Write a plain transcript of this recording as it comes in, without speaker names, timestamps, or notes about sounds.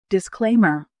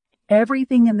Disclaimer: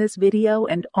 everything in this video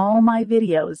and all my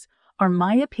videos are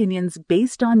my opinions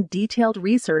based on detailed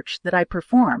research that I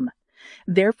perform.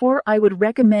 Therefore, I would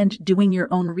recommend doing your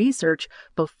own research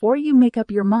before you make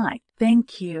up your mind.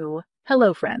 Thank you.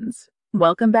 Hello friends.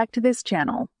 Welcome back to this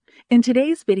channel. In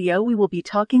today's video, we will be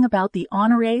talking about the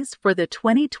honorees for the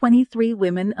 2023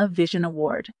 Women of Vision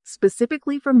Award,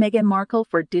 specifically for Meghan Markle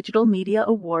for Digital Media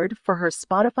Award for her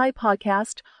Spotify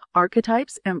podcast,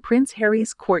 Archetypes, and Prince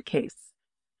Harry's court case.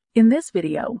 In this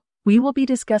video, we will be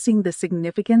discussing the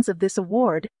significance of this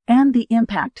award and the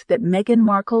impact that Meghan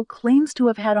Markle claims to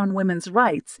have had on women's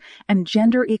rights and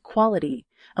gender equality,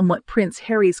 and what Prince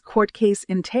Harry's court case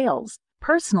entails.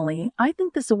 Personally, I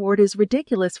think this award is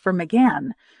ridiculous for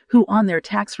Meghan, who on their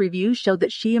tax review showed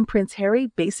that she and Prince Harry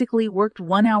basically worked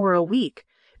 1 hour a week,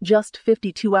 just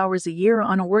 52 hours a year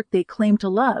on a work they claim to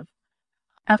love,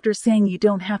 after saying you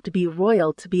don't have to be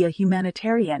royal to be a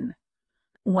humanitarian.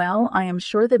 Well, I am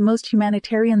sure that most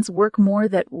humanitarians work more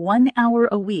than 1 hour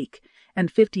a week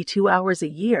and 52 hours a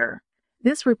year.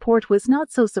 This report was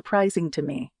not so surprising to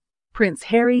me. Prince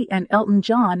Harry and Elton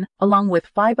John, along with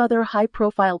 5 other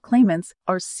high-profile claimants,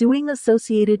 are suing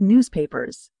Associated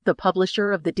Newspapers, the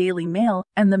publisher of the Daily Mail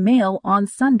and the Mail on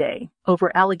Sunday,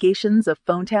 over allegations of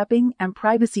phone tapping and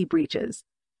privacy breaches.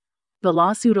 The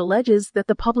lawsuit alleges that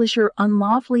the publisher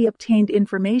unlawfully obtained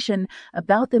information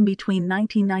about them between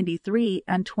 1993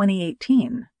 and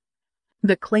 2018.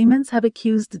 The claimants have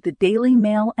accused the Daily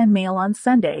Mail and Mail on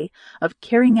Sunday of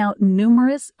carrying out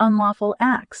numerous unlawful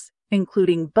acts,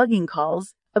 including bugging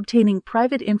calls, obtaining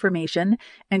private information,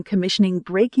 and commissioning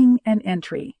breaking and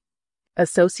entry.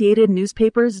 Associated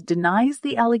Newspapers denies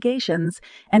the allegations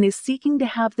and is seeking to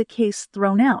have the case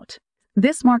thrown out.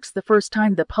 This marks the first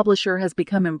time the publisher has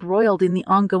become embroiled in the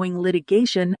ongoing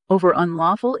litigation over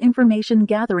unlawful information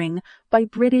gathering by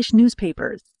British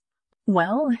newspapers.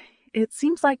 Well, it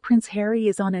seems like Prince Harry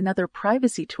is on another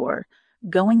privacy tour,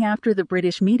 going after the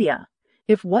British media.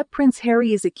 If what Prince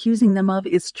Harry is accusing them of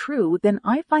is true, then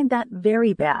I find that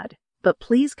very bad. But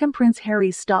please, can Prince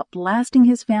Harry stop blasting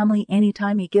his family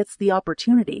anytime he gets the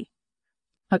opportunity?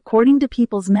 According to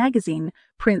People's Magazine,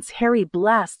 Prince Harry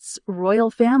blasts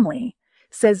royal family,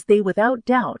 says they without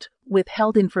doubt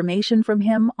withheld information from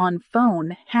him on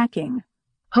phone hacking.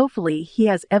 Hopefully, he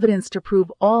has evidence to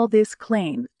prove all this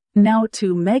claim. Now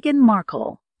to Meghan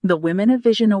Markle. The Women of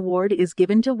Vision Award is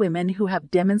given to women who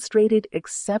have demonstrated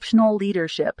exceptional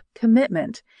leadership,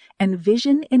 commitment, and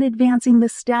vision in advancing the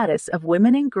status of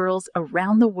women and girls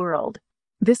around the world.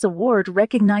 This award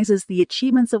recognizes the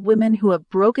achievements of women who have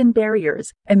broken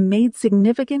barriers and made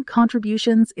significant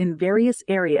contributions in various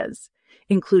areas,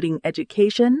 including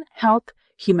education, health,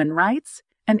 human rights,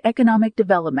 and economic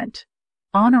development.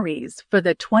 Honorees for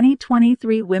the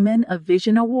 2023 Women of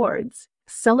Vision Awards,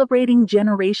 celebrating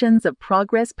generations of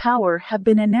progress power, have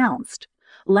been announced.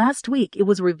 Last week, it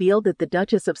was revealed that the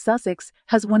Duchess of Sussex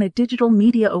has won a Digital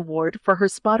Media Award for her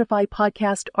Spotify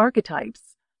podcast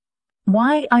Archetypes.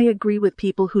 Why I agree with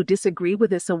people who disagree with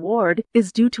this award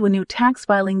is due to a new tax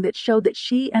filing that showed that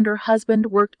she and her husband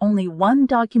worked only 1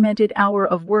 documented hour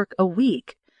of work a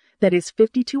week, that is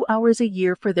 52 hours a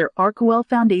year, for their Archewell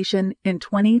Foundation in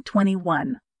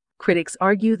 2021. Critics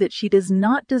argue that she does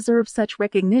not deserve such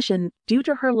recognition due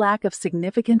to her lack of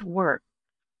significant work.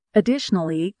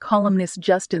 Additionally, columnist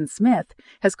Justin Smith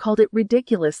has called it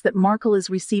ridiculous that Markle is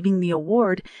receiving the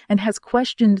award and has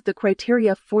questioned the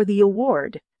criteria for the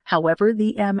award. However,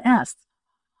 the MS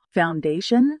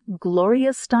Foundation, Gloria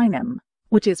Steinem,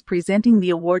 which is presenting the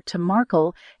award to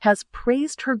Markle, has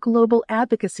praised her global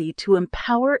advocacy to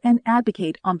empower and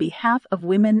advocate on behalf of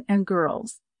women and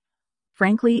girls.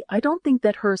 Frankly, I don't think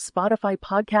that her Spotify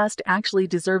podcast actually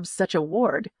deserves such an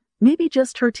award. Maybe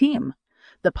just her team.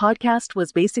 The podcast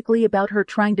was basically about her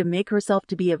trying to make herself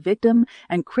to be a victim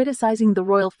and criticizing the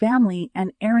royal family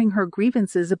and airing her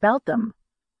grievances about them.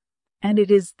 And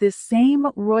it is this same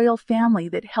royal family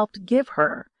that helped give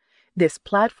her this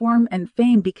platform and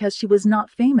fame, because she was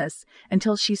not famous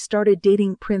until she started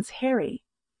dating Prince Harry.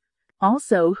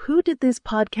 Also, who did this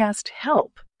podcast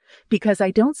help? Because I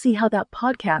don't see how that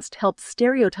podcast helped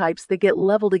stereotypes that get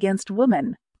leveled against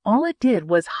women. All it did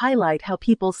was highlight how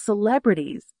people,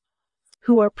 celebrities,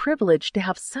 who are privileged to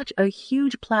have such a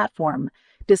huge platform,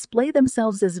 display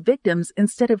themselves as victims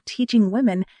instead of teaching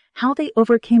women how they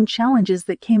overcame challenges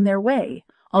that came their way,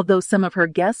 although some of her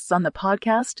guests on the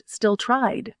podcast still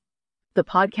tried. The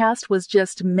podcast was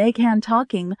just Meghan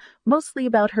talking, mostly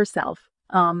about herself.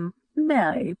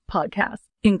 My podcast.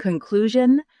 In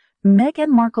conclusion, Meghan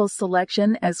Markle's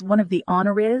selection as one of the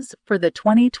honorees for the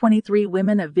 2023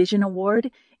 Women of Vision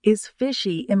Award is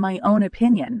fishy in my own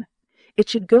opinion. It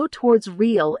should go towards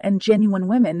real and genuine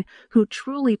women who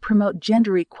truly promote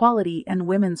gender equality and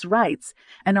women's rights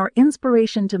and are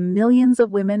inspiration to millions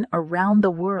of women around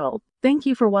the world. Thank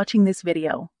you for watching this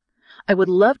video. I would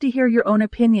love to hear your own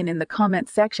opinion in the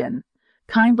comments section.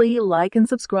 Kindly like and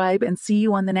subscribe, and see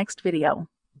you on the next video.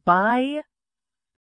 Bye!